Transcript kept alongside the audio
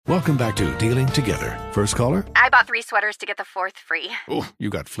Welcome back to Dealing Together. First caller? I bought 3 sweaters to get the 4th free. Oh, you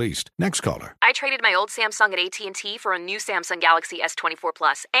got fleeced. Next caller? I traded my old Samsung at AT&T for a new Samsung Galaxy S24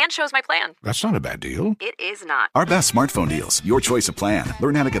 Plus and chose my plan. That's not a bad deal. It is not. Our best smartphone deals. Your choice of plan.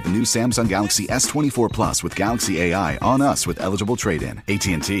 Learn how to get the new Samsung Galaxy S24 Plus with Galaxy AI on us with eligible trade-in.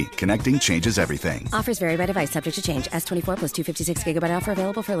 AT&T. Connecting changes everything. Offers vary by device. Subject to change. S24 plus 256 gigabyte offer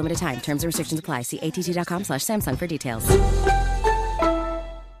available for a limited time. Terms and restrictions apply. See att.com/Samsung for details.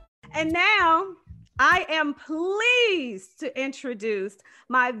 And now I am pleased to introduce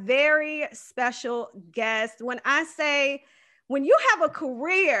my very special guest. When you have a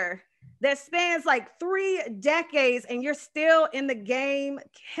career that spans like 3 decades and you're still in the game,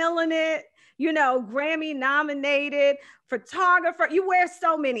 killing it, Grammy nominated, photographer, you wear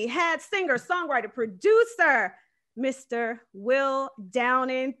so many hats, singer, songwriter, producer, Mr. Will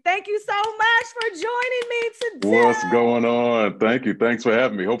Downing. Thank you so much for joining me today. What's going on? Thank you. Thanks for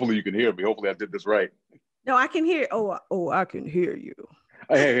having me. Hopefully you can hear me. Hopefully I did this right. No, I can hear. Oh, I can hear you.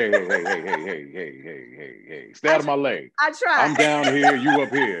 Hey. Stay out of my lane. I tried. I'm down here, you up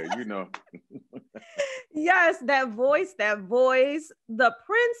here, Yes, that voice, the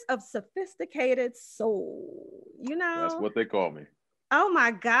Prince of Sophisticated Soul, That's what they call me. Oh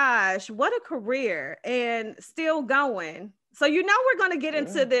my gosh, what a career, and still going. So we're going to get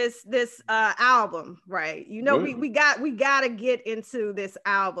into this album, right? We got to get into this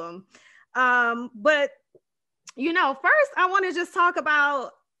album. But first I want to just talk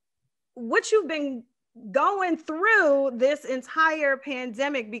about what you've been going through this entire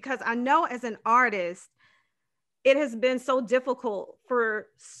pandemic, because I know as an artist, it has been so difficult for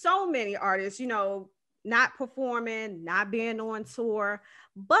so many artists, not performing, not being on tour.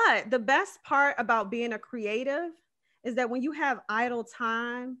 But the best part about being a creative is that when you have idle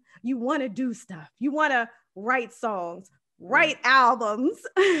time, you want to do stuff. You want to write songs, write albums.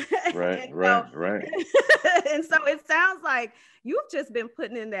 Right. And so it sounds like you've just been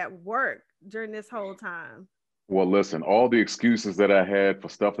putting in that work during this whole time. Well, listen, all the excuses that I had for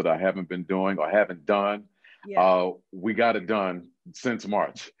stuff that I haven't been doing or haven't done, we got it done since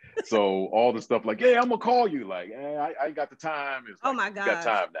March. So all the stuff like, hey, I'm gonna call you, like, hey, I ain't got the time. It's like, oh my God, got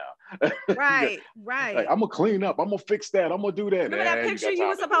time now. Right. Like, I'm gonna clean up. I'm gonna fix that. I'm gonna do that. Remember that picture you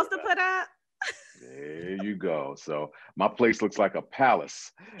were supposed to put up? There you go. So my place looks like a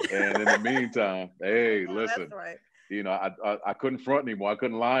palace. And in the meantime, hey, listen. That's right. I couldn't front anymore. I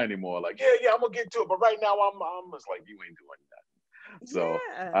couldn't lie anymore. Like, yeah, I'm gonna get to it. But right now, I'm just like, you ain't doing nothing. So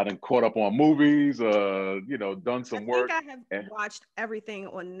I done caught up on movies, done some work. I have watched everything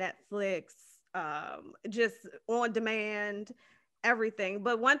on Netflix, just on demand, everything.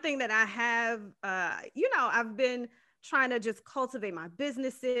 But one thing that I have, I've been trying to just cultivate my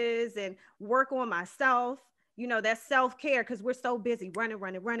businesses and work on myself, that self-care, because we're so busy running.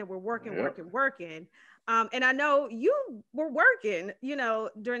 We're working. And I know you were working,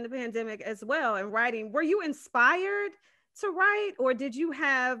 during the pandemic as well, and writing. Were you inspired to write, or did you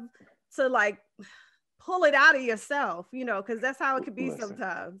have to like pull it out of yourself, because that's how it could be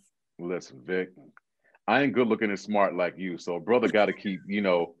sometimes. Listen, Vic, I ain't good looking and smart like you, so brother got to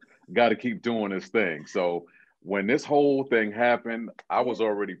keep doing his thing. So when this whole thing happened, I was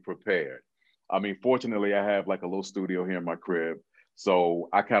already prepared. I mean, fortunately, I have like a little studio here in my crib, so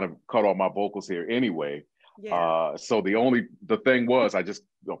I kind of cut all my vocals here anyway. So the thing was, I just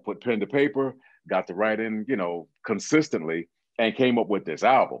put pen to paper, got to writing, consistently, and came up with this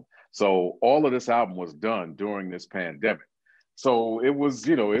album. So all of this album was done during this pandemic. So it was,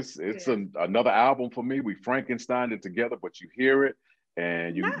 it's another album for me. We Frankensteined it together, but you hear it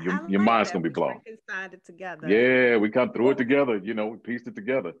and your mind's gonna be blown. Frankensteined it together. Yeah, we kind of threw it together, we pieced it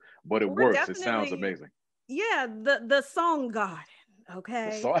together, but it works. It sounds amazing. Yeah, the Song Garden.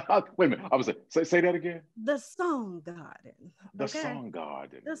 Okay. Wait a minute. I was like, say that again. The Song Garden. The Song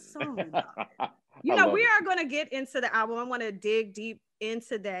Garden. The Song Garden. We are going to get into the album. I want to dig deep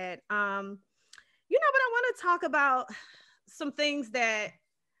into that. But I want to talk about some things that,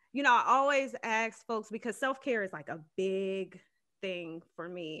 I always ask folks, because self-care is like a big thing for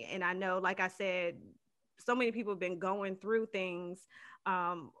me. And I know, like I said, so many people have been going through things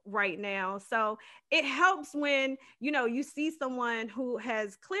right now. So it helps when, you see someone who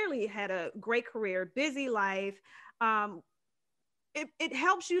has clearly had a great career, busy life. It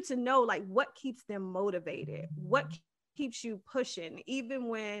helps you to know like what keeps them motivated, what keeps you pushing, even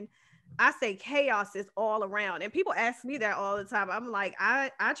when I say chaos is all around. And people ask me that all the time. I'm like,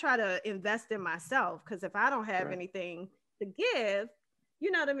 I try to invest in myself, because if I don't have anything to give, you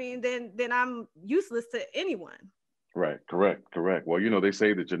know what I mean, then I'm useless to anyone. Right. Correct. Well, they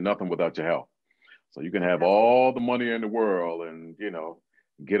say that you're nothing without your health. So you can have all the money in the world and,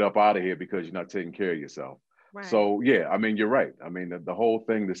 get up out of here because you're not taking care of yourself. Right. So yeah, I mean, you're right. I mean, the whole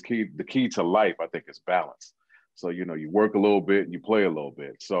thing, the key to life, I think, is balance. So, you know, you work a little bit and you play a little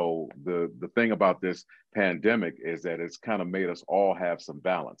bit. So the thing about this pandemic is that it's kind of made us all have some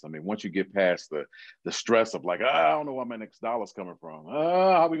balance. I mean, once you get past the stress of like, I don't know where my next dollar's coming from.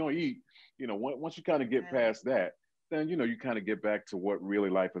 How we gonna eat? You know, once you kind of get past that, then, you know, you kind of get back to what really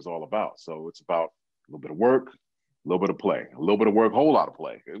life is all about. So it's about a little bit of work, a little bit of play, a little bit of work, whole lot of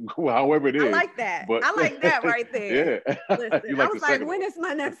play, however it is. I like that. But, I like that right there. Yeah. Listen, I was like, when is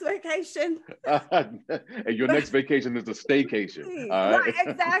my next vacation? And your next vacation is a staycation. All right? Right,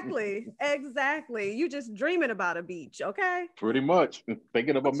 exactly. Exactly. You just dreaming about a beach, okay? Pretty much.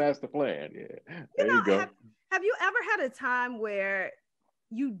 Thinking of a master plan. Yeah. There you go. Have you ever had a time where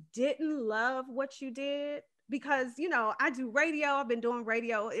you didn't love what you did? Because, you know, I do radio. I've been doing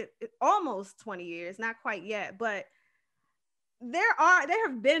radio almost 20 years, not quite yet, but there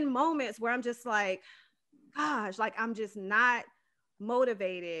have been moments where I'm just like, gosh, like I'm just not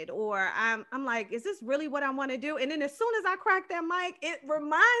motivated, or I'm like, is this really what I want to do? And then as soon as I crack that mic, it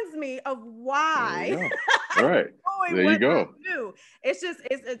reminds me of why. All right. There you go. It's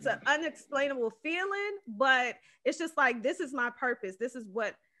an unexplainable feeling, but it's just like, this is my purpose. This is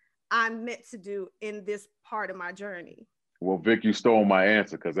what I'm meant to do in this part of my journey. Well, Vic, you stole my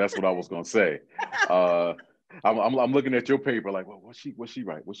answer, because that's what I was going to say. I'm looking at your paper like, well, what's she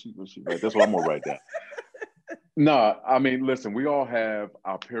write? What's she write? That's what I'm going to write down. No, I mean, listen, we all have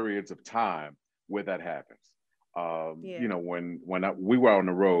our periods of time where that happens. You know, when we were on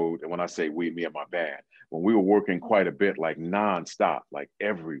the road, and when I say we, me and my band, when we were working quite a bit, like nonstop, like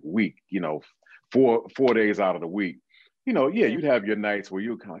every week, you know, four days out of the week, you know, you'd have your nights where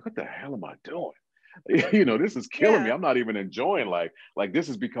you're kind of like, what the hell am I doing? You know, this is killing me. I'm not even enjoying like this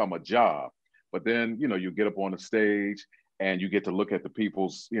has become a job. But then, you know, you get up on the stage and you get to look at the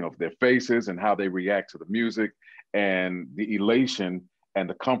people's, you know, their faces and how they react to the music and the elation and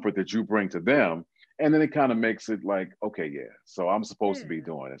the comfort that you bring to them. And then it kind of makes it like, okay, yeah, so I'm supposed to be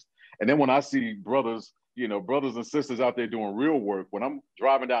doing this. And then when I see brothers and sisters out there doing real work, when I'm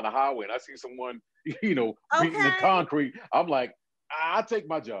driving down the highway and I see someone, you know, beating the concrete, I'm like, I take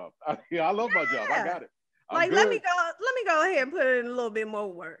my job. I love my job. I got it. Let me go ahead and put in a little bit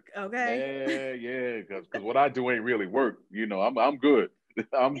more work, okay? Yeah, because what I do ain't really work. You know, I'm good.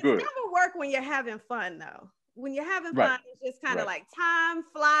 I'm good. It's never work when you're having fun, though. When you're having fun, it's just kind of like time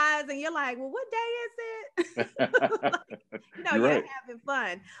flies, and you're like, well, what day is it? You're having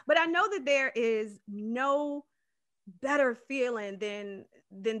fun. But I know that there is no better feeling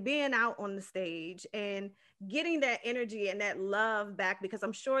than being out on the stage and getting that energy and that love back, because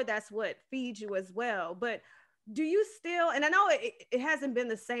I'm sure that's what feeds you as well. But do you still, and I know it hasn't been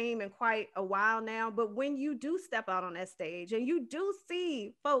the same in quite a while now, but when you do step out on that stage and you do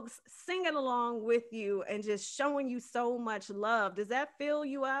see folks singing along with you and just showing you so much love, does that fill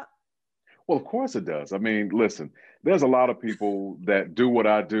you up? Well, of course it does. I mean, listen, there's a lot of people that do what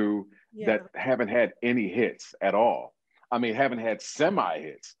I do that haven't had any hits at all. I mean, haven't had semi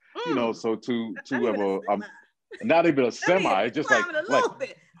hits, you know, so to have not even a semi, it's just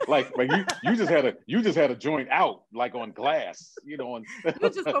like you just had a joint out like on glass, you know, you're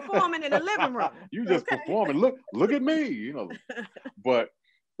just performing in the living room. You just performing. Look at me, you know. But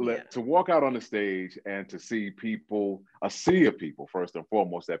to walk out on the stage and to see people, a sea of people, first and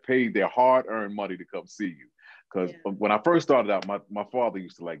foremost, that paid their hard-earned money to come see you. Because when I first started out, my father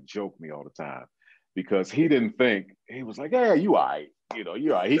used to like joke me all the time, because he didn't think, he was like, yeah, you all right, you know,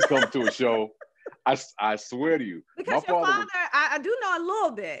 you all right. He'd come to a show. I swear to you. Because your father, I do know a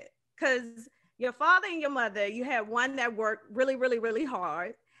little bit, because your father and your mother, you had one that worked really, really, really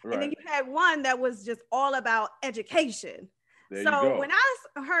hard. Right. And then you had one that was just all about education. So when I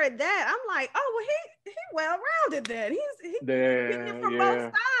heard that, I'm like, oh, well, he well-rounded then. He's getting it from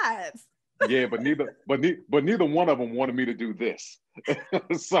both sides. Yeah, but neither one of them wanted me to do this.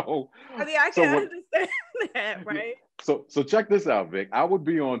 So I can understand that, right? So check this out, Vic. I would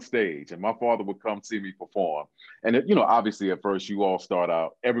be on stage and my father would come see me perform. And you know, obviously at first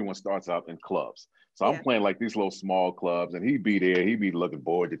everyone starts out in clubs. So I'm playing like these little small clubs, and he'd be there, he'd be looking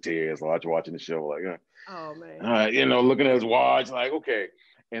bored to tears, watching the show, like, oh man, you know, looking at his watch, like, okay.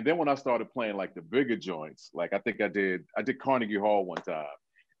 And then when I started playing like the bigger joints, like I think I did Carnegie Hall one time.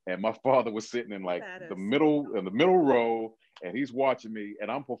 And my father was sitting in like the middle row, and he's watching me,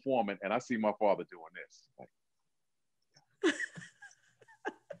 and I'm performing, and I see my father doing this. Like,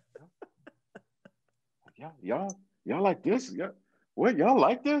 y'all like this? Yeah, what, y'all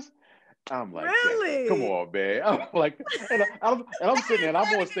like this? I'm like, really? Come on, man. I'm like, and I'm sitting there, and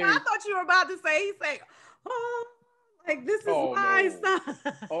I'm on stage. I thought you were about to say, he's like, oh, Like, this is Oh my no.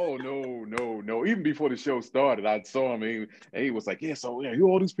 son. Oh no. Even before the show started, I saw him and he was like, yeah, so yeah, who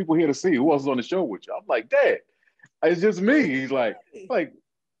all these people here to see? Who else is on the show with you? I'm like, Dad, it's just me. He's like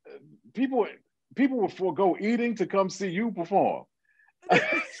people people will forego eating to come see you perform. You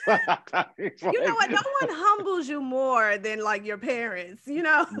know what? No one humbles you more than like your parents, you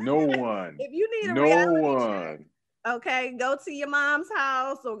know? No one. If you need a No reality one. check, okay, go to your mom's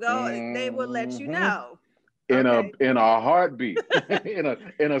house or go, they will let you Mhm. know. In Okay. a heartbeat,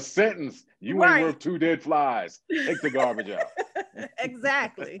 in a sentence, you ain't Right. worth 2 dead flies. Take the garbage out.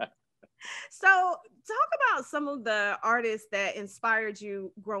 Exactly. So talk about some of the artists that inspired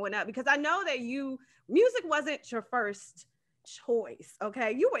you growing up, because I know that music wasn't your first choice.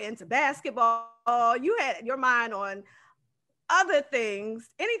 Okay. You were into basketball. You had your mind on other things,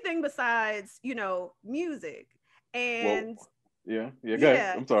 anything besides, music. Well, And yeah. Go ahead.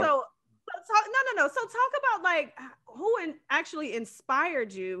 yeah, I'm sorry. so talk, no. So talk about like actually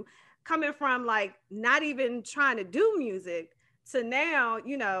inspired you, coming from like not even trying to do music to now,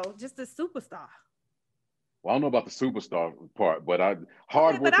 just a superstar. Well, I don't know about the superstar part, but Okay, but I'm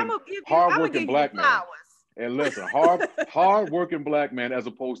hardworking, gonna give you, I'm gonna hardworking give you your black man. flowers. And listen, hardworking black man as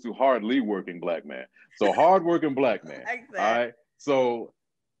opposed to hardly working black man. So hardworking black man. All Exactly. right. So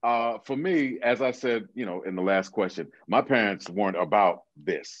for me, as I said, in the last question, my parents weren't about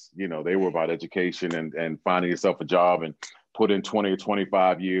this. They were about education and finding yourself a job and put in 20 or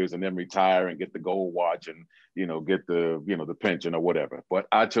 25 years and then retire and get the gold watch and, get the pension or whatever. But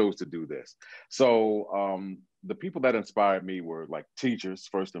I chose to do this. So the people that inspired me were like teachers,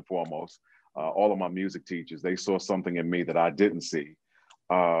 first and foremost. All of my music teachers, they saw something in me that I didn't see.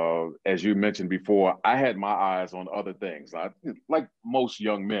 As you mentioned before, I had my eyes on other things. Like most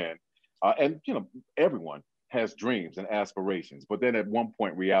young men, and everyone has dreams and aspirations. But then at one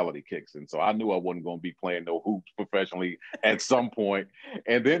point, reality kicks in. So I knew I wasn't going to be playing no hoops professionally at some point.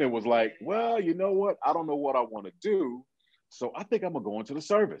 And then it was like, well, you know what? I don't know what I want to do. So I think I'm gonna go into the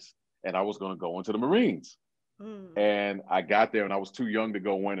service. And I was going to go into the Marines. Mm. And I got there and I was too young to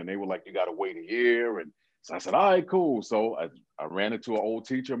go in, and they were like, you got to wait a year. And so I said, all right, cool. So I ran into an old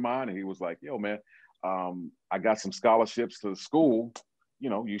teacher of mine, and he was like, yo, man, I got some scholarships to the school.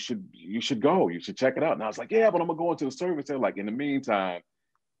 You should go. You should check it out. And I was like, yeah, but I'm going to go into the service. They're like, in the meantime,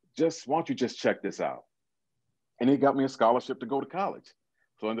 why don't you just check this out? And he got me a scholarship to go to college.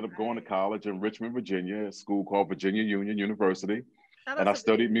 So I ended up going to college in Richmond, Virginia, a school called Virginia Union University. Shout out And I to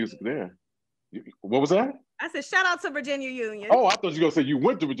studied Virginia music Union. there. What was that? I said, shout out to Virginia Union. Oh, I thought you were gonna say you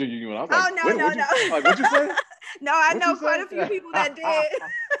went to Virginia Union. I was like, Oh, no, wait, no, what'd you no. like? What'd you say? No, I What'd know you quite say? a few people that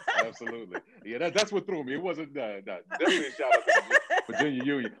did. Absolutely. Yeah, that's what threw me. It wasn't definitely a shout out to Virginia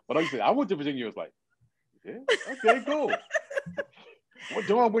Union. But like I said, I went to Virginia. It was like, yeah, okay, cool. What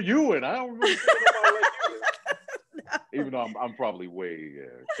dorm were you in? I don't really see nobody like you. Even though I'm probably way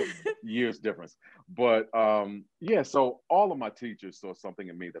years difference. But yeah, so all of my teachers saw something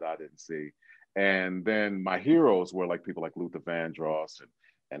in me that I didn't see. And then my heroes were like people like Luther Vandross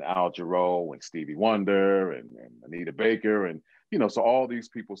and Al Jarreau and Stevie Wonder and Anita Baker. And, so all these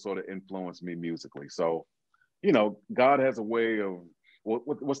people sort of influenced me musically. So, God has a way of,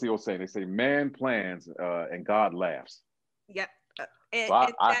 what's the old saying? They say man plans and God laughs. Yep. So Is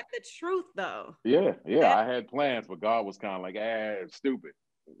that the truth, though? Yeah, I had plans, but God was kind of like, stupid.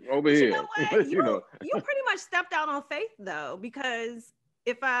 Over But you here. know what? you know. You pretty much stepped out on faith, though, because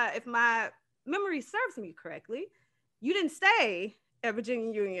if my memory serves me correctly, you didn't stay at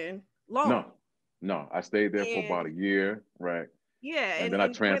Virginia Union long. No, I stayed there for about a year, right? Yeah, And then I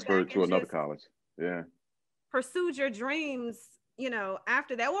and you went transferred back to and another just college. Yeah. pursued your dreams,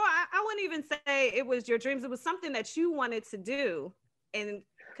 after that. Well, I wouldn't even say it was your dreams. It was something that you wanted to do and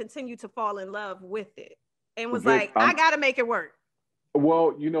continue to fall in love with it. And was Vic, like, I got to make it work.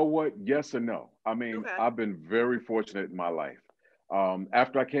 Well, you know what? Yes and no. I mean, Okay. I've been very fortunate in my life.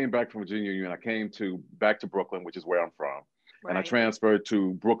 After I came back from Virginia Union, I came back to Brooklyn, which is where I'm from. And I Right. transferred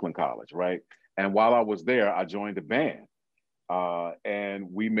to Brooklyn College, right? And while I was there, I joined a band. And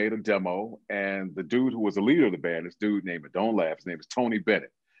we made a demo. And the dude who was the leader of the band, this dude named, don't laugh, his name is Tony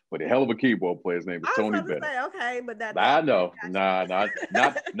Bennett. But a hell of a keyboard player, his name is I was Tony about to Bennett. say, okay, but that I know.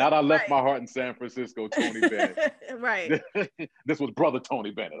 gotcha. Not I left Right. my heart in San Francisco, Tony Bennett. Right. This was Brother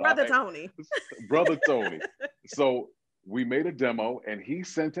Tony Bennett. Brother right? Tony. Brother Tony. So we made a demo and he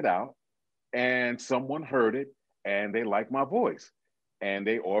sent it out and someone heard it and they liked my voice. And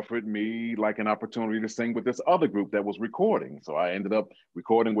they offered me like an opportunity to sing with this other group that was recording. So I ended up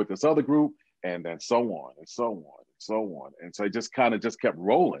recording with this other group and then so on and so on and so on. And so it just kind of just kept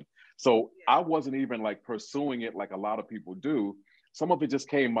rolling. So I wasn't even like pursuing it like a lot of people do. Some of it just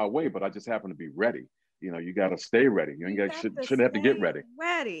came my way, but I just happened to be ready. you got to stay ready. You ain't shouldn't have to get ready.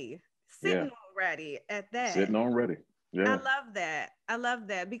 Sitting on ready at that. Sitting on ready. Yeah. I love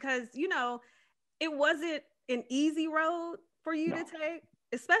that because, it wasn't an easy road for you to take,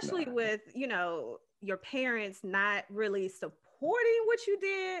 especially with, your parents not really supporting what you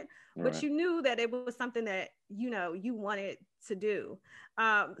did, but you knew that it was something that, you wanted to do.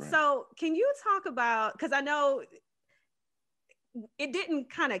 So can you talk about, because I know it didn't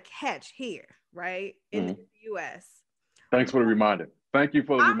kind of catch here, right? In the US. Thanks for the reminder. Thank you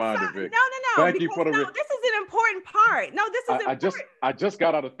for the reminder, Vic. No. Thank you for this is an important part. No, this is important. I just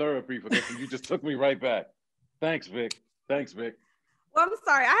got out of therapy for this, and you just took me right back. Thanks, Vic. Well, I'm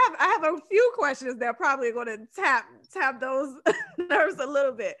sorry. I have a few questions that are probably going to tap those nerves a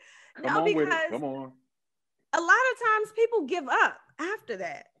little bit. Come on. A lot of times people give up after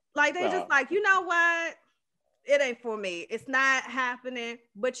that. Like they just like, you know what? It ain't for me. It's not happening.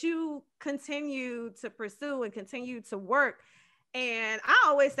 But you continue to pursue and continue to work. And I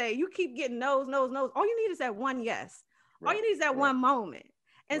always say, you keep getting no's. All you need is that one yes. All you need is that one moment.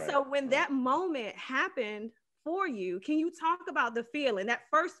 And so when that moment happened for you, can you talk about the feeling, that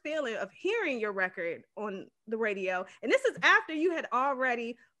first feeling of hearing your record on the radio? And this is after you had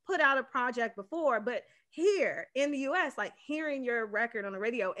already put out a project before, but here in the US, like hearing your record on the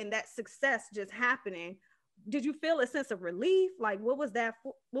radio and that success just happening, did you feel a sense of relief? Like, what was that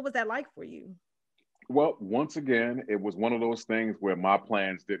like for you? Well, once again, it was one of those things where my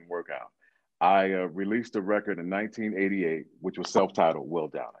plans didn't work out. I released a record in 1988, which was self-titled Will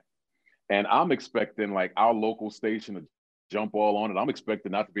Downing. And I'm expecting like our local station to jump all on it. I'm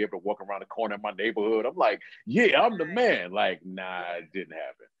expecting not to be able to walk around the corner in my neighborhood. I'm like, yeah, I'm the man. Like, nah, it didn't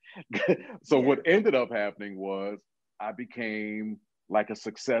happen. So what ended up happening was I became like a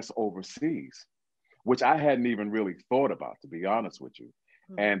success overseas, which I hadn't even really thought about, to be honest with you.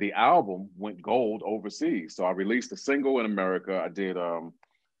 And the album went gold overseas. So I released a single in America. I did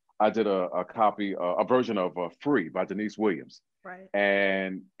a copy, a version of Free by Denise Williams. Right.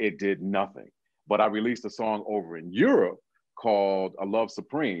 And it did nothing. But I released a song over in Europe called A Love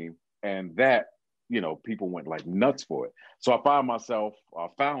Supreme. And that, people went like nuts for it. So I found myself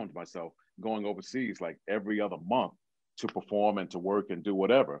going overseas like every other month to perform and to work and do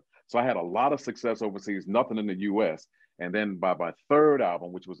whatever. So I had a lot of success overseas, nothing in the US. And then by my third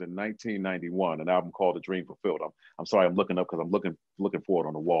album, which was in 1991, an album called A Dream Fulfilled. I'm sorry, I'm looking up because I'm looking for it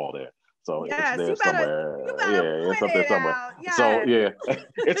on the wall there. So it's there somewhere. It's up there somewhere. Yes. So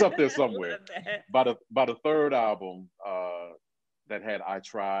it's up there somewhere. By the third album, that had I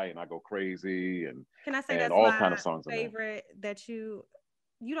Try and I Go Crazy and can I say and that's all my kind of songs favorite that you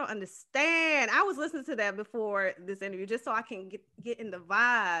don't understand. I was listening to that before this interview just so I can get in the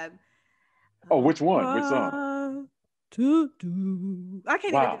vibe. Oh, which one? Which song? I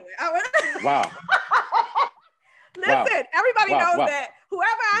can't even do it. Wow. Listen, everybody knows that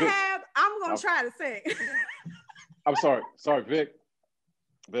whoever I have, I'm gonna try to sing. I'm sorry, Vic.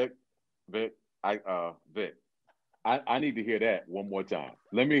 Vic. I need to hear that one more time.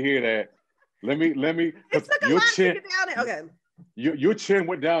 Let me hear that. Let me. It took a lot to get down there. Okay. Your chin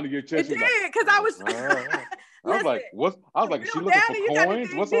went down to your chest. It did, because I was. I was like, what? I was like, is she looking for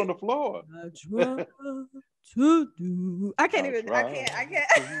coins? What's on the floor? I can't even. I can't.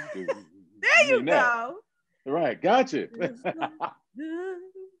 There you go. Right, gotcha.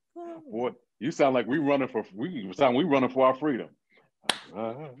 Boy, you sound like we running for our freedom.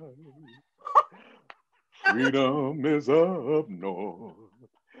 Freedom is up north.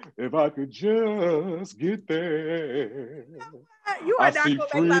 If I could just get there. I see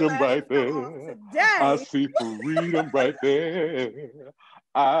freedom right there. I see freedom right there.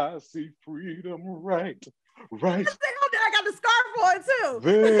 I see freedom right. I got the scarf on too.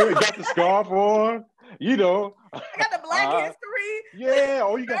 There, got the scarf on. I got the Black History. Yeah,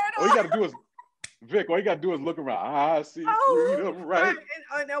 all you got to do is Vic. All you got to do is look around. I see freedom right.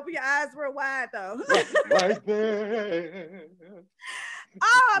 And open your eyes real wide though. right there.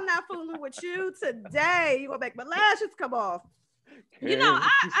 Oh, I'm not fooling with you today. You gonna make my lashes come off.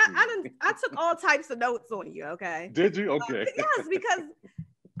 I took all types of notes on you. Okay. Did you? Okay. Yes, because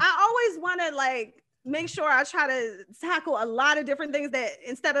I always want to make sure I try to tackle a lot of different things that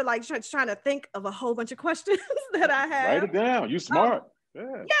instead of trying to think of a whole bunch of questions that I have. Write it down. You smart. But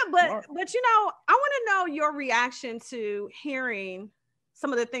I want to know your reaction to hearing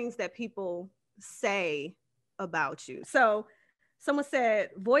some of the things that people say about you. So someone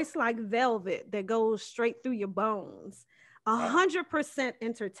said, voice like velvet that goes straight through your bones, 100%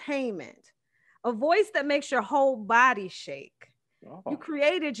 entertainment, a voice that makes your whole body shake. Oh. You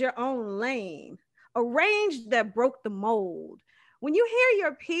created your own lane, a range that broke the mold. When you hear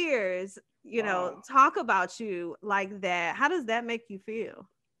your peers talk about you like that. How does that make you feel?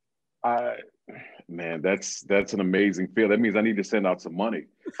 Man, that's an amazing feel. That means I need to send out some money.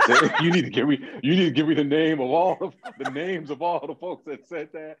 So you need to give me the names of all the folks that said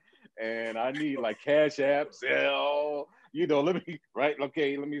that, and I need like Cash App, Zelle.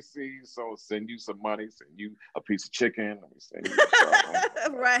 Let me see. So send you some money, send you a piece of chicken. Let me send you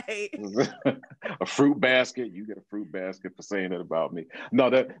right. a fruit basket. You get a fruit basket for saying it about me. No,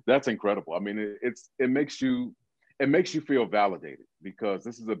 that's incredible. I mean, it makes you feel validated, because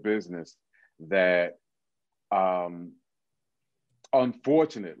this is a business that,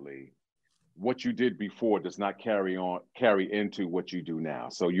 unfortunately, what you did before does not carry into what you do now.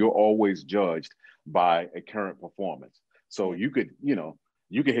 So you're always judged by a current performance. So you could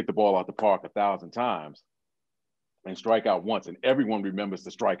hit the ball out the park 1,000 times and strike out once, and everyone remembers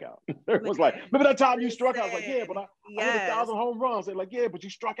the strikeout. It was like, remember that time you struck out? I was like, yeah, but I hit 1,000 home runs. They're like, yeah, but you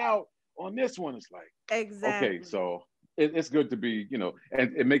struck out on this one. It's like, exactly. Okay, so it's good to be,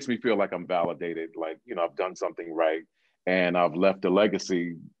 and it makes me feel like I'm validated, like, I've done something right, and I've left a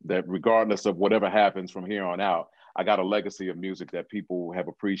legacy that, regardless of whatever happens from here on out, I got a legacy of music that people have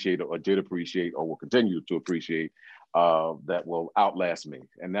appreciated or did appreciate or will continue to appreciate, that will outlast me.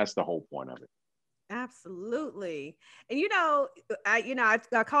 And that's the whole point of it. Absolutely. And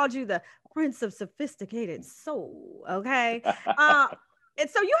I called you the Prince of Sophisticated Soul. Okay. And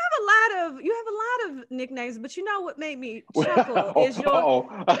so you have a lot of nicknames, but what made me chuckle is your.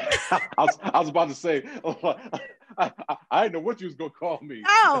 I was about to say, I didn't know what you was gonna call me.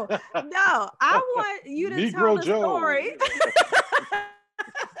 No, I want you to Negro tell the Joe. Story.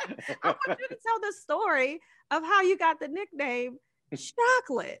 I want you to tell the story of how you got the nickname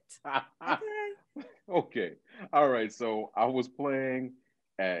Chocolate. Okay. All right. So I was playing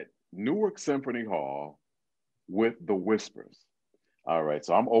at Newark Symphony Hall with the Whispers. All right,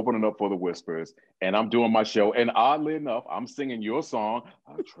 so I'm opening up for the Whispers, and I'm doing my show. And oddly enough, I'm singing your song.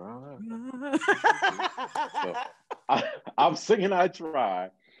 I try. So I'm singing I Try,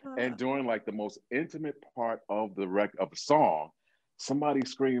 and during like the most intimate part of the song, somebody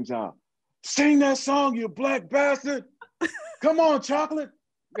screams out, "Sing that song, you black bastard! Come on, Chocolate!"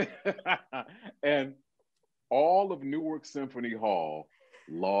 And all of Newark Symphony Hall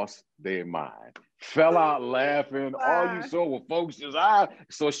lost their mind, fell out laughing. All you saw were folks just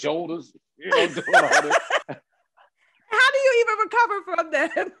saw shoulders, doing all this. How do you even recover from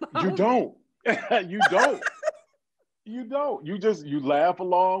that moment? You don't. You laugh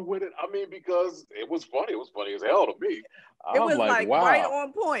along with it. I mean, because it was funny. It was funny as hell to me. It was like wow. right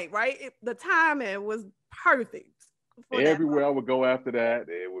on point, right? The timing was perfect. Everywhere I would go after that,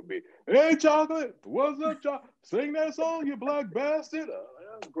 it would be, "Hey, Chocolate, what's up, Chocolate? Sing that song, you black bastard."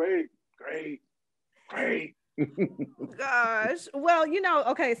 Great. Gosh. Well,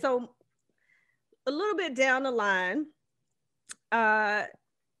 okay, so a little bit down the line,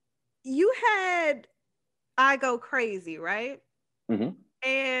 you had I Go Crazy, right? Mm-hmm.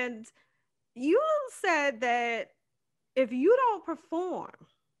 And you said that if you don't perform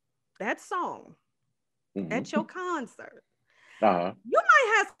that song at your concert, you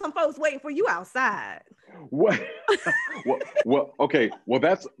might have some folks waiting for you outside. What? well, okay. Well,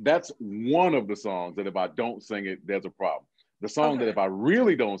 that's one of the songs that if I don't sing it, there's a problem. The song that if I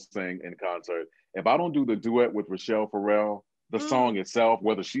really don't sing in concert, if I don't do the duet with Rochelle Farrell, the song itself,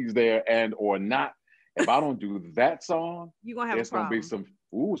 whether she's there and or not, if I don't do that song, you're gonna have a problem. It's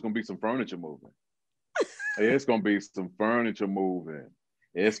gonna be some furniture moving. It's gonna be some furniture moving.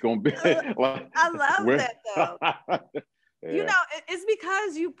 It's gonna be like, I love that though. Yeah. It's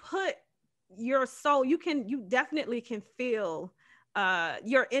because you put your soul, you definitely can feel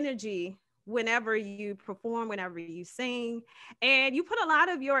your energy whenever you perform, whenever you sing, and you put a lot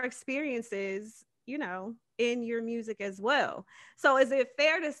of your experiences, in your music as well. So is it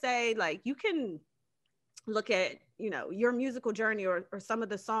fair to say, like, you can look at, your musical journey or some of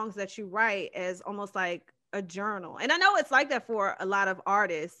the songs that you write as almost like a journal? And I know it's like that for a lot of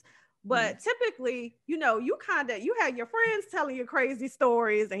artists, but typically, you have your friends telling you crazy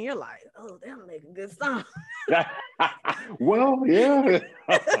stories and you're like, "Oh, they'll make a good song." Well, yeah.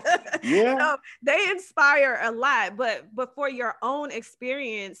 Yeah. So they inspire a lot, but for your own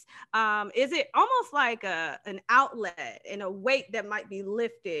experience, is it almost like an outlet and a weight that might be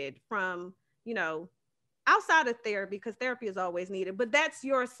lifted from, outside of therapy, because therapy is always needed, but that's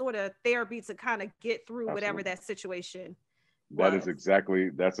your sort of therapy to kind of get through whatever that situation was. That's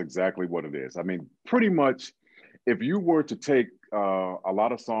exactly what it is. I mean, pretty much, if you were to take a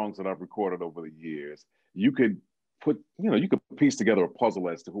lot of songs that I've recorded over the years, you could piece together a puzzle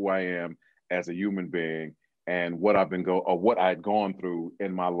as to who I am as a human being and what what I had gone through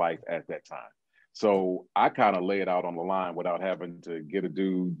in my life at that time. So I kind of lay it out on the line without having to get a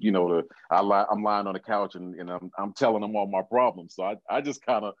dude, I'm lying on the couch and I'm telling them all my problems. So I just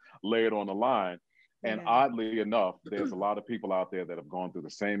kind of lay it on the line. And oddly enough, there's a lot of people out there that have gone through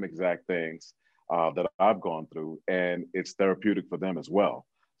the same exact things that I've gone through, and it's therapeutic for them as well.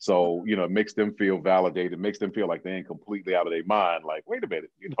 So, it makes them feel validated, makes them feel like they ain't completely out of their mind. Like, wait a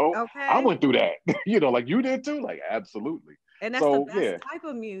minute, Okay. I went through that, like you did too. Like, absolutely. And that's the best type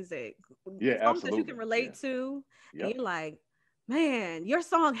of music. Yeah, songs absolutely. that you can relate to. Yep. And you're like, man, your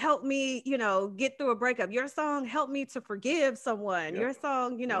song helped me, get through a breakup. Your song helped me to forgive someone. Yep. Your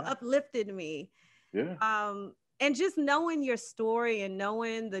song, uplifted me. Yeah. And just knowing your story and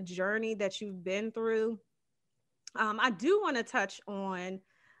knowing the journey that you've been through. I do want to touch on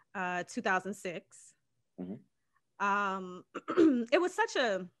 2006. Mm-hmm.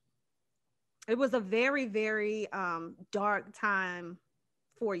 It was a very, very dark time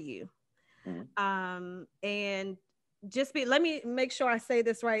for you. Mm-hmm. And let me make sure I say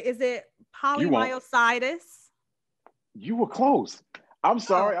this right. Is it polymyositis? You were close. I'm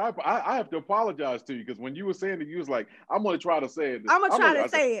sorry. I have to apologize to you because when you were saying it, you was like, I'm going to try to say it. I'm going to try to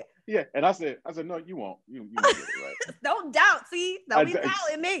say it. Yeah. And I said, no, you won't. You won't get it right. Don't doubt. See, don't be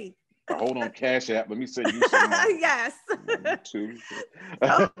doubting me. Hold on, Cash App. Let me send you some. Yes. 1, 2.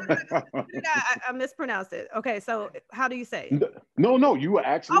 I mispronounced it. Okay, so how do you say it? No, you were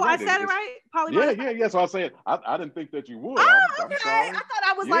actually. Oh, right. I said it right. Yeah. So I said I didn't think that you would. Oh, okay. I thought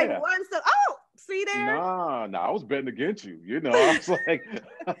I was like one. So, see there. Nah. I was betting against you. I was like,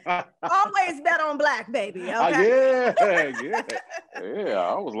 always bet on black, baby. Okay. Yeah.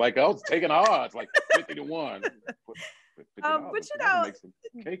 I was taking odds, like 50-1. But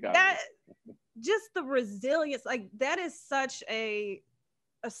that just the resilience, like that is such a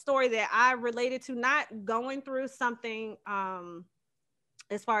story that I related to, not going through something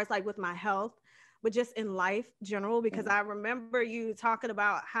as far as like with my health, but just in life general, because I remember you talking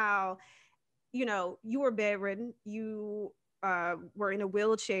about how, you were bedridden, you were in a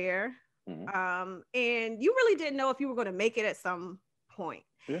wheelchair, and you really didn't know if you were going to make it at some point.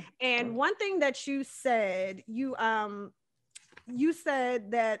 Yeah. And one thing that you said, you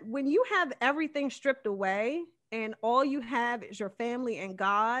said that when you have everything stripped away and all you have is your family and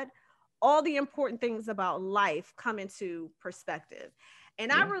God, all the important things about life come into perspective.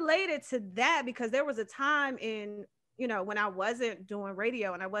 And I related to that because there was a time in, when I wasn't doing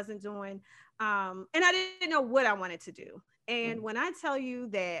radio and I wasn't doing, and I didn't know what I wanted to do. And when I tell you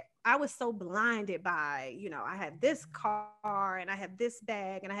that I was so blinded by, I had this car and I have this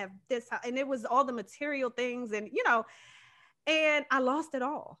bag and I have this, and it was all the material things and, and I lost it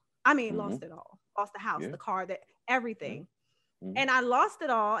all. I mean, lost it all, lost the house, the car, everything. And I lost it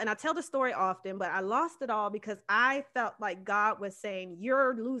all. And I tell the story often, but I lost it all because I felt like God was saying,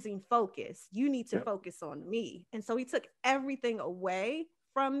 you're losing focus. You need to focus on me. And so he took everything away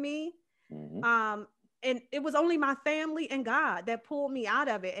from me. And it was only my family and God that pulled me out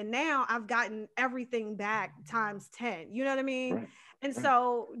of it. And now I've gotten everything back times 10. You know what I mean? Right. And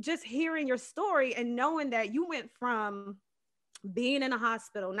so just hearing your story and knowing that you went from being in a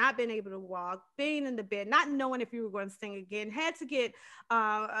hospital, not being able to walk, being in the bed, not knowing if you were going to sing again, had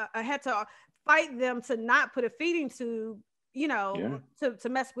to fight them to not put a feeding tube, to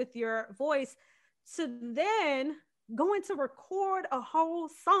mess with your voice, to then going to record a whole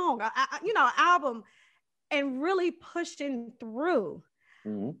song, album, and really pushing through.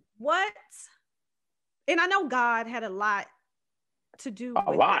 What? And I know God had a lot to do with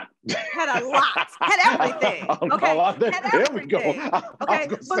it. Had a lot. Had everything. Okay. Had everything. There we go. Okay.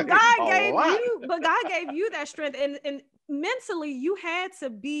 But God gave you that strength. And mentally you had to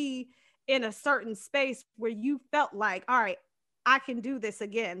be in a certain space where you felt like, all right, I can do this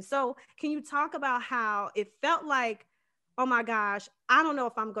again. So can you talk about how it felt like, oh my gosh, I don't know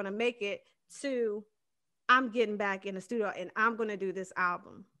if I'm going to make it, to I'm getting back in the studio and I'm going to do this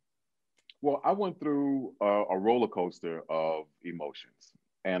album? Well, I went through a roller coaster of emotions,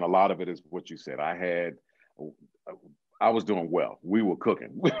 and a lot of it is what you said. I was doing well. We were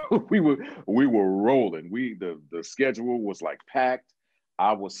cooking. we were rolling. The schedule was like packed.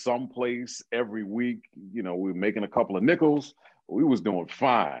 I was someplace every week. We were making a couple of nickels. We was doing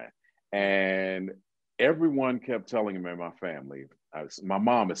fine, and everyone kept telling me in my family, my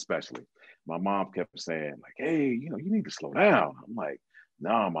mom especially. My mom kept saying, like, hey, you need to slow down. I'm like,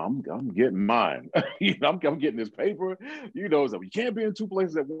 nah, Mom, I'm getting mine. I'm getting this paper. So you can't be in two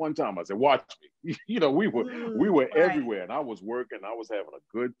places at one time. I said, watch me. We were everywhere, and I was working. I was having a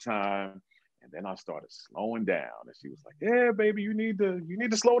good time, and then I started slowing down. And she was like, yeah, baby, you need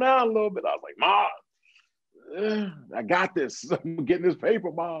to slow down a little bit. I was like, Mom, I got this. I'm getting this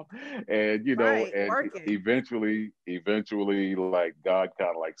paper, Mom. And, you know, Right, and working. eventually, like God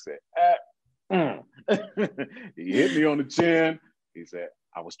kind of like said, he hit me on the chin. He said,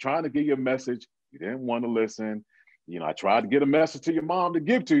 I was trying to give you a message. You didn't want to listen. You know, I tried to get a message to your mom to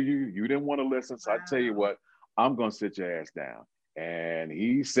give to you. You didn't want to listen. So I tell you what, I'm going to sit your ass down. And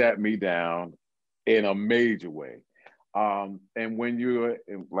he sat me down in a major way. And when you're,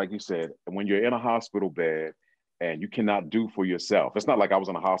 like you said, when you're in a hospital bed and you cannot do for yourself, it's not like I was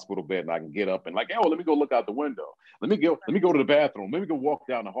in a hospital bed and I can get up and like, oh, let me go look out the window. Let me go to the bathroom. Let me go walk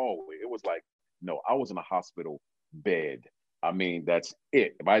down the hallway. It was like, no, I was in a hospital bed. I mean, that's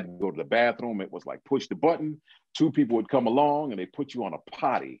it. If I had to go to the bathroom, it was like push the button. Two people would come along and they put you on a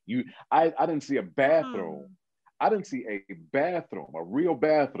potty. I didn't see a bathroom. I didn't see a bathroom, a real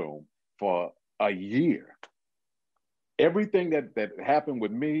bathroom, for a year. Everything that happened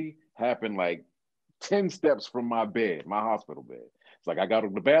with me happened like 10 steps from my bed, my hospital bed. It's like I got to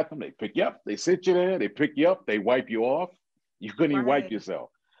the bathroom, they pick you up, they sit you there, they pick you up, they wipe you off. You couldn't even wipe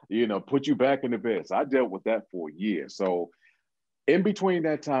yourself, you know, put you back in the bed. So I dealt with that for a year. So in between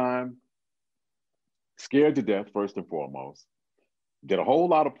that time, scared to death, first and foremost, did a whole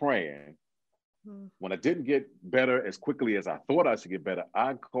lot of praying. When I didn't get better as quickly as I thought I should get better,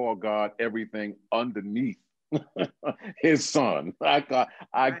 I called God everything underneath his son.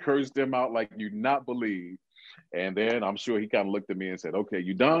 I cursed him out like you not believe. And then I'm sure he kind of looked at me and said, okay,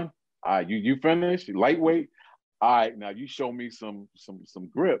 you done? You finished? Lightweight? All right, now you show me some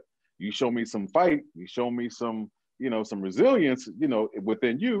grip. You show me some fight. You show me some, you know, some resilience, you know,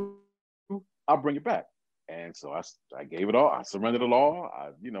 within you. I'll bring it back. And so I gave it all. I surrendered it all.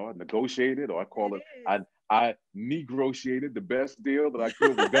 I negotiated, or I call it, I negotiated the best deal that I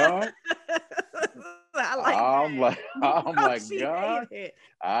could with God. I'm like, God,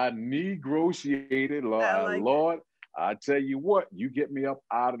 I negotiated, Lord, I tell you what, you get me up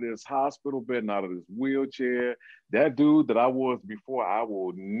out of this hospital bed and out of this wheelchair. That dude that I was before, I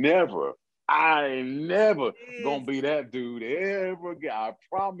ain't never gonna be that dude ever again. I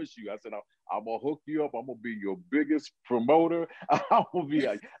promise you. I said, I'm gonna hook you up. I'm gonna be your biggest promoter. I'm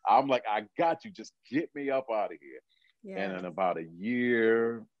like, I got you. Just get me up out of here. Yeah. And in about a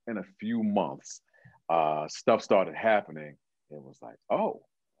year and a few months, stuff started happening. It was like, oh,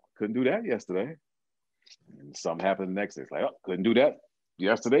 couldn't do that yesterday. And something happened the next day. It's like, oh, couldn't do that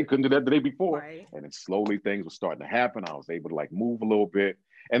yesterday, couldn't do that the day before. Right. And then slowly things were starting to happen. I was able to like move a little bit.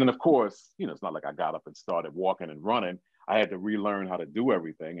 And then of course, you know, it's not like I got up and started walking and running. I had to relearn how to do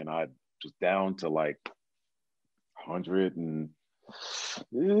everything. And I was down to like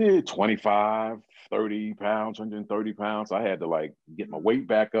 125, 30 pounds, 130 pounds. I had to like get my weight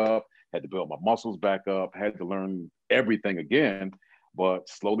back up, had to build my muscles back up, had to learn everything again. But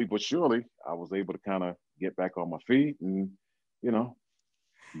slowly but surely, I was able to kind of get back on my feet and, you know,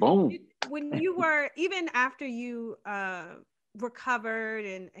 boom. When you were, even after you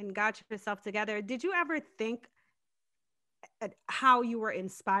recovered and got yourself together, did you ever think how you were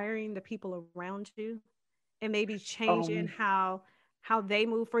inspiring the people around you and maybe changing how they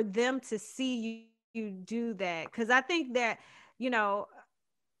move, for them to see you do that? Because I think that, you know,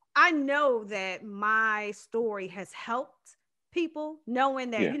 I know that my story has helped people,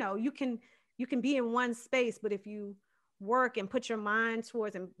 knowing that, you know, you can be in one space, but if you work and put your mind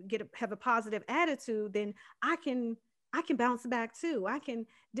towards and have a positive attitude, then I can bounce back too.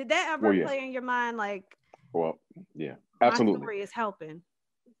 Did that ever play in your mind? Like, well, yeah, absolutely. My story is helping.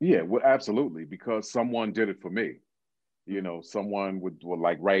 Yeah, well, absolutely. Because someone did it for me. You know, someone would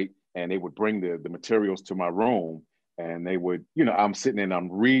like write, and they would bring the materials to my room, and they would, you know, I'm sitting and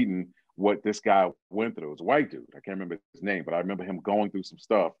I'm reading what this guy went through. It was a white dude. I can't remember his name, but I remember him going through some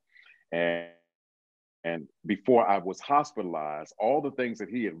stuff. And before I was hospitalized, all the things that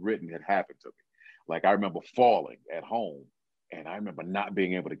he had written had happened to me. Like I remember falling at home, and I remember not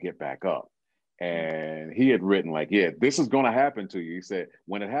being able to get back up. And he had written like, yeah, this is going to happen to you. He said,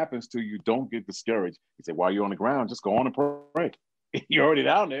 when it happens to you, don't get discouraged. He said, while you're on the ground, just go on and pray. You're already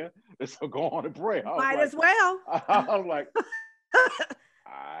down there, so go on and pray. Might as well. I was like,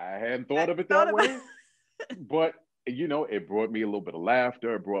 I hadn't thought of it that way. But, you know, it brought me a little bit of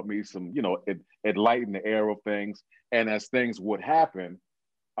laughter. It brought me some, you know, it lightened the air of things. And as things would happen,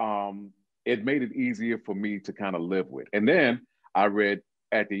 it made it easier for me to kind of live with. And then I read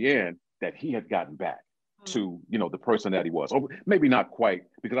at the end that he had gotten back to, you know, the person that he was. Or maybe not quite,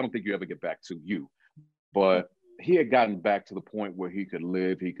 because I don't think you ever get back to you. But he had gotten back to the point where he could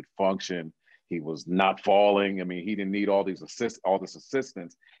live, he could function. He was not falling. I mean, he didn't need all this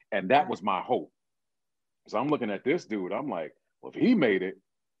assistance. And that was my hope. So I'm looking at this dude. I'm like, well, if he made it,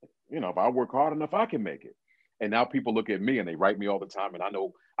 you know, if I work hard enough, I can make it. And now people look at me and they write me all the time. And I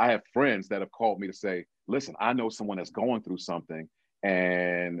know I have friends that have called me to say, listen, I know someone that's going through something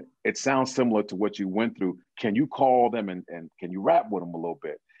and it sounds similar to what you went through. Can you call them and can you rap with them a little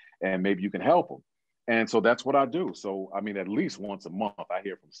bit? And maybe you can help them. And so that's what I do. So, I mean, at least once a month, I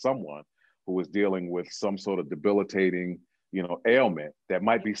hear from someone who is dealing with some sort of debilitating, ailment that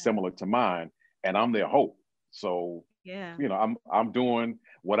might be similar to mine, and I'm their hope. So, I'm doing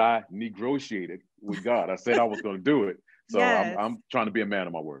what I negotiated with God. I said I was going to do it. So I'm trying to be a man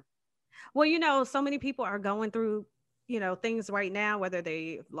of my word. Well, so many people are going through, things right now, whether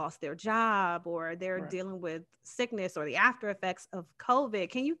they lost their job or they're dealing with sickness or the after effects of COVID.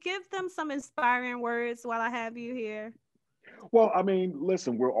 Can you give them some inspiring words while I have you here? Well, I mean,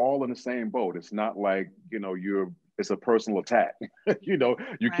 listen, we're all in the same boat. It's not like, it's a personal attack. You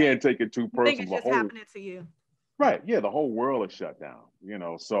can't take it too personal. I think it's just happening to you. Right. Yeah. The whole world is shut down,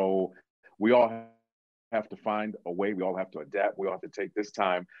 so we all have to find a way. We all have to adapt. We all have to take this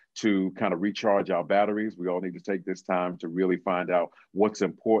time to kind of recharge our batteries. We all need to take this time to really find out what's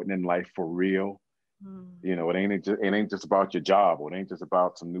important in life for real. It ain't just about your job, or it ain't just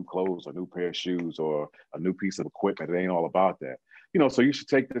about some new clothes or new pair of shoes or a new piece of equipment. It ain't all about that. So you should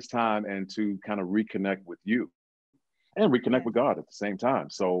take this time and to kind of reconnect with you and reconnect with God at the same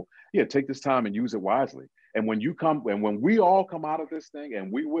time. So yeah, take this time and use it wisely. And when we all come out of this thing, and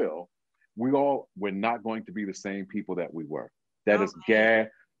we're not going to be the same people that we were. That is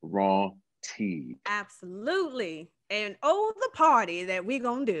guaranteed. Absolutely. And the party that we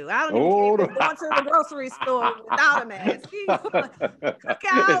gonna do. I don't even care if going to the grocery store without a mask. Cook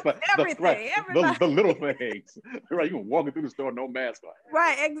out, everything. The little things. Right. You can walking through the store, no mask on.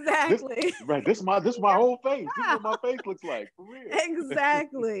 Right, exactly. This is my whole face. This is what my face looks like. For real.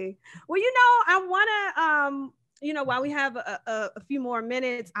 Exactly. Well, I wanna while we have a few more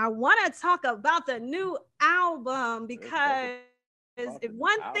minutes, I want to talk about the new album, because if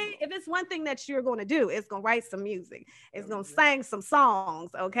it's one thing that you're going to do, it's going to write some music. It's going to sing some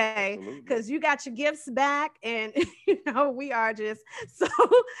songs, okay? Because you got your gifts back, and we are just so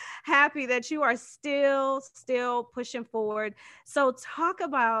happy that you are still pushing forward. So talk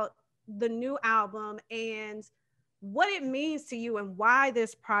about the new album and what it means to you and why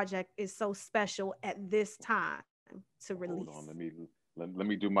this project is so special at this time to release. Hold on, let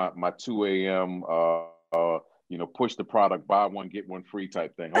me do my 2 a.m. Push the product, buy one, get one free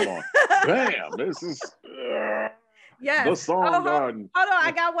type thing. Hold on. Bam, this is the Song Garden. Hold on,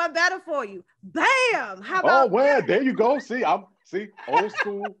 I got one better for you. Bam! How about there you go. See, old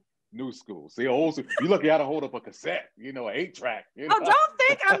school, new school. See, old school. You lucky how to hold up a cassette, an 8-track. Don't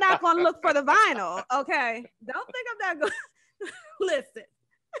think I'm not gonna look for the vinyl, okay? Don't think I'm not gonna listen.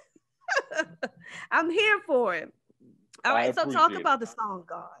 I'm here for it. All right, so talk about the Song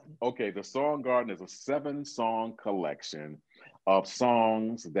Garden. Okay, the Song Garden is a 7-song collection of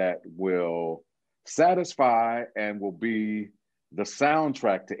songs that will satisfy and will be the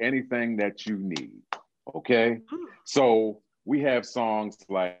soundtrack to anything that you need, okay? So we have songs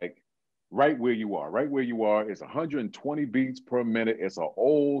like Right Where You Are. Right Where You Are is 120 beats per minute. It's an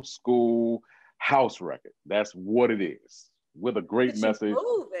old school house record. That's what it is. With a great message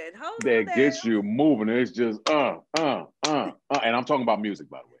that gets you moving. It's just and I'm talking about music,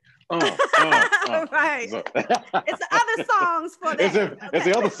 by the way. Right. So. It's the other songs for that. It's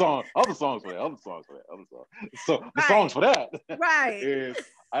the other songs for that. So the songs for that, right, is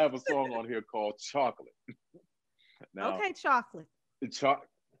I have a song on here called Chocolate. Now, Chocolate.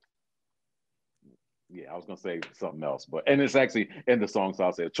 Yeah, I was gonna say something else, and it's actually in the song, so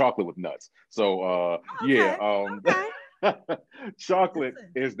I'll say Chocolate with Nuts. So Chocolate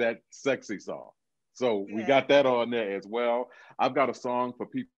is that sexy song. So we got that on there as well. I've got a song for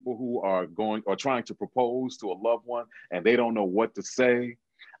people who are trying to propose to a loved one and they don't know what to say.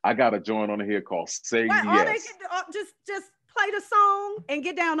 I got a joint on here called Say Yes. Or they can just play the song and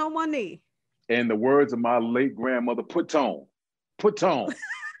get down on one knee. In the words of my late grandmother, put tone,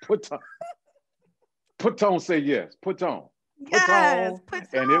 say yes, put tone. Yes,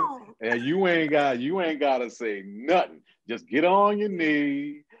 put tone. And you ain't gotta say nothing. Just get on your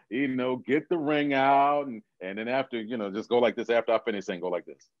knee, get the ring out, and then after, just go like this. After I finish saying, go like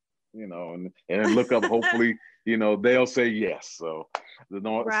this, and then look up. Hopefully, they'll say yes. So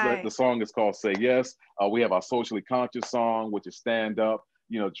the song is called Say Yes. We have our socially conscious song, which is Stand Up.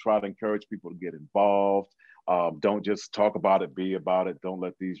 Try to encourage people to get involved. Don't just talk about it, be about it. Don't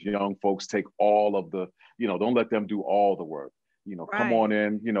let these young folks take all of the, don't let them do all the work. Come on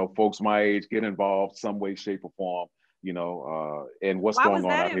in, folks my age, get involved some way, shape, or form, and what's going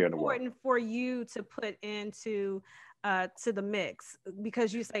on out here in the world. Why was that important for you to put into to the mix,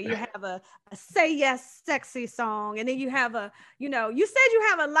 because you say you have a Say Yes Sexy song, and then you have a, you know, you said you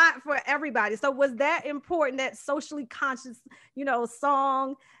have a lot for everybody. So was that important, that socially conscious, you know,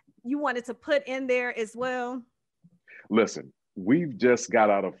 song you wanted to put in there as well? Listen, we've just got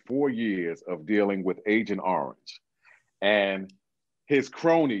out of 4 years of dealing with Agent Orange and his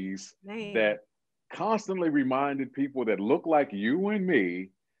cronies that constantly reminded people that look like you and me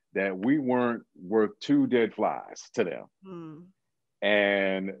that we weren't worth 2 dead flies to them.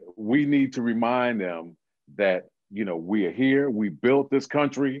 And we need to remind them that, you know, we are here, we built this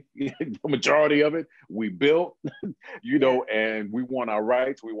country, the majority of it, we built, you know, and we want our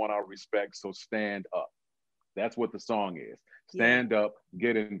rights, we want our respect, so stand up. That's what the song is. Stand up,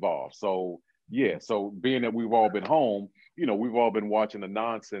 get involved. So, yeah, so being that we've all been home, you know, we've all been watching the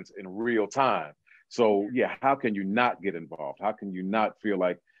nonsense in real time. So, yeah, how can you not get involved? How can you not feel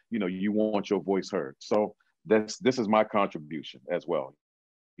like, you know, you want your voice heard? So this is my contribution as well.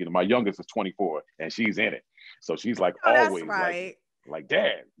 You know, my youngest is 24 and she's in it. So she's like always like,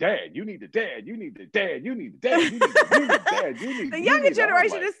 dad, you need the dad, you need the dad, you need the dad, you need the dad, you need the younger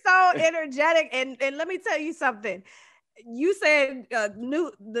generation is so energetic. And let me tell you something. You said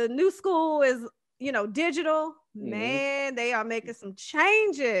the new school is, you know, digital. Man, they are making some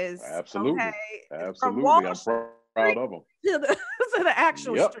changes. Absolutely. Okay? Absolutely. I'm proud of them. To the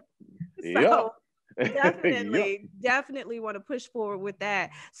actual street. So definitely want to push forward with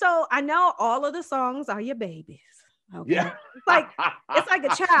that. So I know all of the songs are your babies. Okay. Yeah. It's like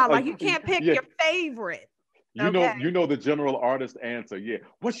a child. Like you can't pick your favorite. You know the general artist answer. Yeah.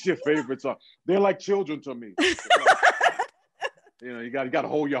 What's your favorite song? They're like children to me. You know, you got to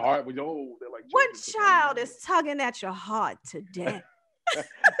hold your heart with your they're like. What child is tugging at your heart today?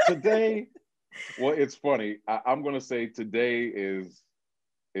 Today, well, it's funny. I'm gonna say today is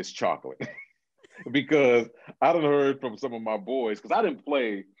chocolate. Because I done heard from some of my boys, because I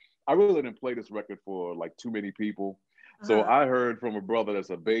really didn't play this record for like too many people. So I heard from a brother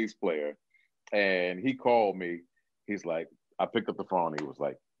that's a bass player, and he called me. He's like, I picked up the phone. He was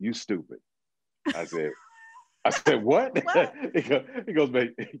like, "You stupid." I said, what? He goes,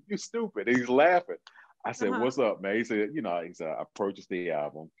 "Man, you stupid." And he's laughing. I said, "What's up, man?" He said, I purchased the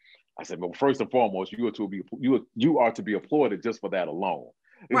album. I said, "Well, first and foremost, you are to be applauded just for that alone."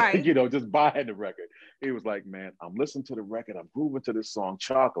 Right. You know, just buying the record. He was like, "Man, I'm listening to the record. I'm grooving to this song,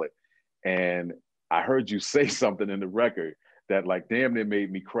 Chocolate. And I heard you say something in the record that like damn near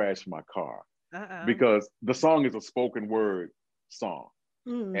made me crash my car." Because the song is a spoken word song.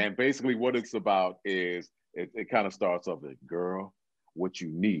 And basically what it's about is it kind of starts off like, "Girl, what you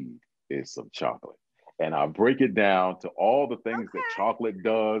need is some chocolate." And I break it down to all the things that chocolate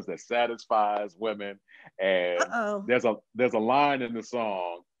does that satisfies women. And there's a line in the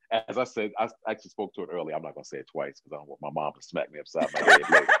song, as I said, I actually spoke to it earlier. I'm not gonna say it twice because I don't want my mom to smack me upside my head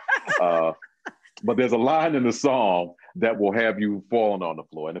later. But there's a line in the song that will have you falling on the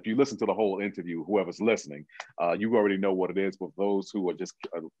floor. And if you listen to the whole interview, whoever's listening, you already know what it is. But those who are just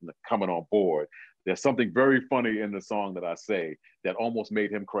coming on board, there's something very funny in the song that I say that almost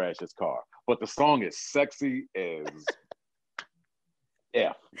made him crash his car. But the song is sexy as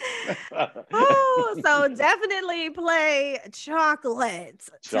F. So definitely play Chocolate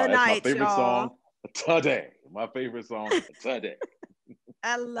tonight, my favorite song today. My favorite song today.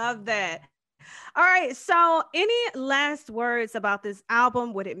 I love that. All right. So any last words about this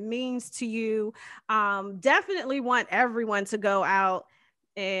album, what it means to you? Definitely want everyone to go out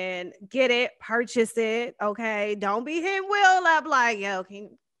and get it, purchase it. Okay. Don't be hitting Will up like, yo,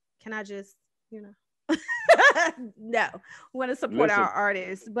 can I just, you know, no, we want to support our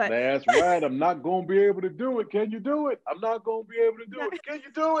artists, but that's right. I'm not going to be able to do it. Can you do it? I'm not going to be able to do it. Can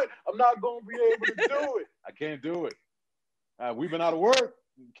you do it? I'm not going to be able to do it. I can't do it. We've been out of work.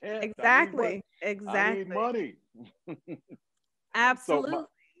 Can't. Exactly. I need money. Absolutely. So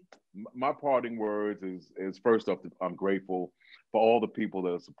my parting words is first off, I'm grateful for all the people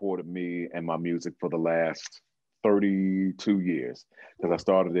that have supported me and my music for the last 32 years. Because I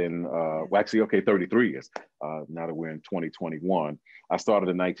started in, 33 years. Now that we're in 2021. I started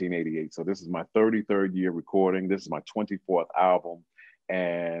in 1988. So this is my 33rd year recording. This is my 24th album.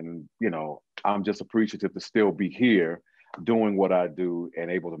 And, you know, I'm just appreciative to still be here doing what I do and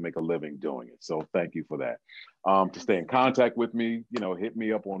able to make a living doing it. So thank you for that. To stay in contact with me, you know, hit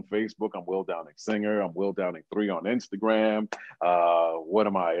me up on Facebook. I'm Will Downing Singer. I'm Will Downing 3 on Instagram. What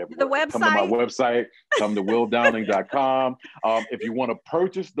am I? The website. Come to my website. Come to willdowning.com. If you want to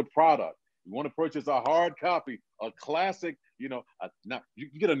purchase the product, you want to purchase a hard copy, a classic, Now you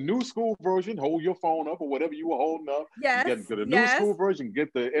can get a new school version. Hold your phone up or whatever you were holding up. Yes. You get a new school version.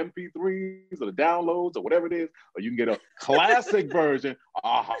 Get the MP3s or the downloads or whatever it is, or you can get a classic version,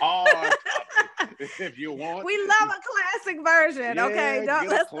 a hard copy, if you want. We love a classic version. Yeah, okay, let's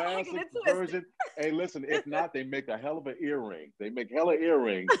get a classic version. Hey, listen, if not, they make a hell of an earring. They make hella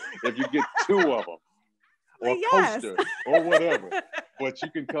earrings if you get 2 of them. Or poster or whatever. But you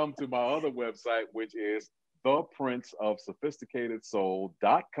can come to my other website, which is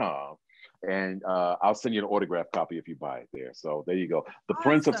theprinceofsophisticatedsoul.com, and I'll send you an autographed copy if you buy it there. So there you go.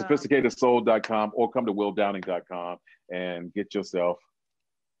 Theprinceofsophisticatedsoul.com, or come to willdowning.com and get yourself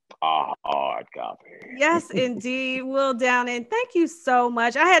a hard copy. Yes, indeed. Will Downing, thank you so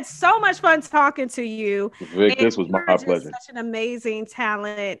much. I had so much fun talking to you. Vic, this was my pleasure. Such an amazing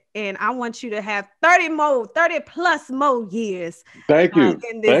talent, and I want you to have 30 plus more years. Thank you.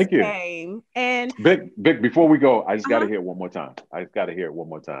 In this game. And Vic, before we go, I just got to hear it one more time.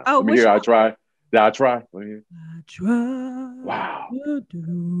 Oh, let me hear. I try. Let me hear. I try. Wow.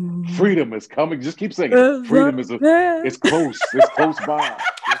 Freedom is coming. Just keep singing. Freedom is it's close. It's close by.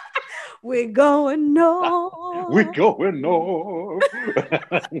 We're going north. We're going north.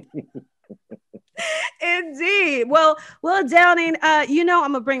 Indeed. Well, Downing, I'm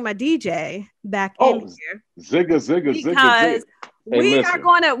gonna bring my DJ back in here. Zigga. Because we're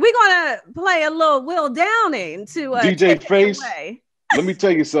gonna play a little Will Downing to DJ Face. Let me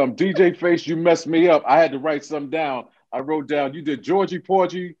tell you something. DJ Face, you messed me up. I had to write something down. I wrote down you did Georgie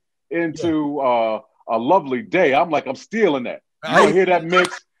Porgy into A Lovely Day. I'm stealing that. You don't hear that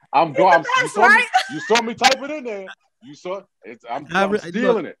mix? You saw me type it in there. You saw it. I'm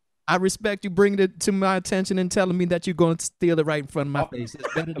stealing it. I respect you bringing it to my attention and telling me that you're going to steal it right in front of my face.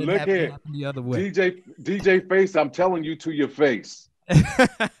 It's better than having it happen the other way. DJ Face, I'm telling you to your face.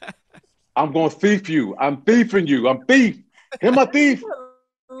 I'm going to thief you. I'm thieving you. I'm thief. Hear my thief.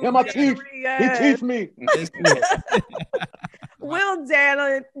 Hear my teeth. He teeth me. Will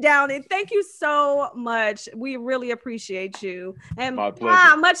Downing, thank you so much. We really appreciate you. And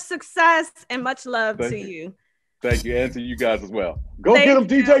much success and much love to you. Thank you, and to you guys as well. Go get him,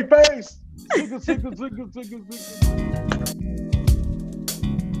 DJ Face.